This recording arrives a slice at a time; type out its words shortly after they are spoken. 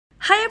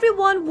Hi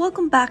everyone,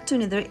 welcome back to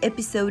another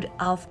episode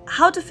of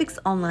How to Fix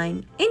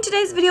Online. In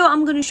today's video,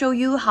 I'm going to show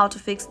you how to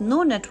fix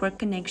no network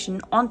connection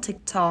on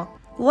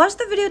TikTok. Watch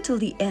the video till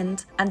the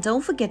end and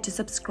don't forget to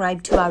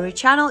subscribe to our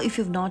channel if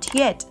you've not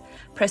yet.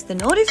 Press the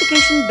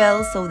notification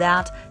bell so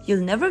that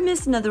you'll never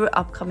miss another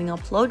upcoming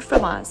upload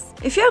from us.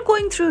 If you're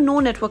going through no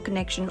network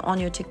connection on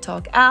your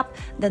TikTok app,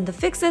 then the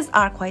fixes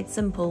are quite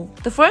simple.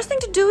 The first thing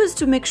to do is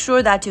to make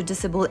sure that you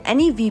disable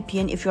any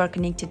VPN if you are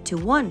connected to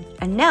one.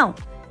 And now,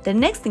 the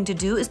next thing to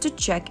do is to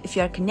check if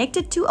you are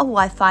connected to a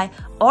Wi-Fi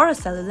or a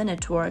cellular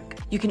network.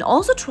 You can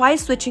also try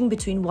switching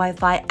between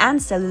Wi-Fi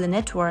and cellular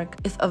network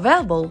if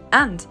available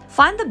and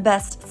find the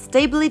best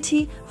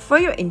stability for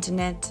your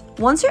internet.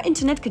 Once your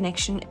internet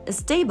connection is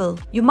stable,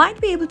 you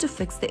might be able to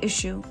fix the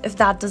issue. If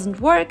that doesn't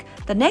work,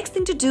 the next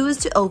thing to do is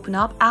to open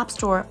up App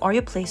Store or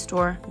your Play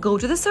Store. Go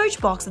to the search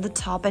box at the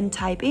top and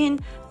type in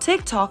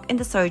TikTok in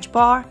the search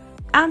bar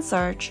and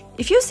search.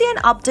 If you see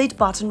an update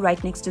button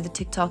right next to the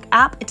TikTok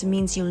app, it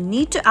means you'll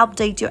need to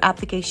update your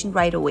application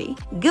right away.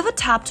 Give a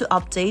tap to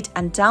update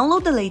and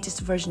download the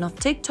latest version of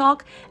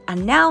TikTok,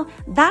 and now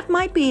that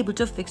might be able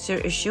to fix your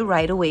issue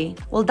right away.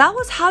 Well, that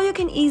was how you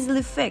can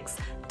easily fix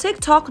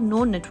TikTok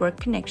no network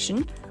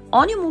connection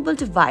on your mobile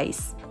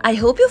device. I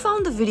hope you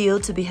found the video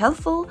to be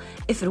helpful.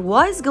 If it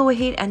was, go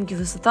ahead and give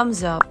us a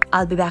thumbs up.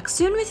 I'll be back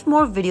soon with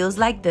more videos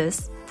like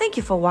this. Thank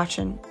you for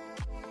watching.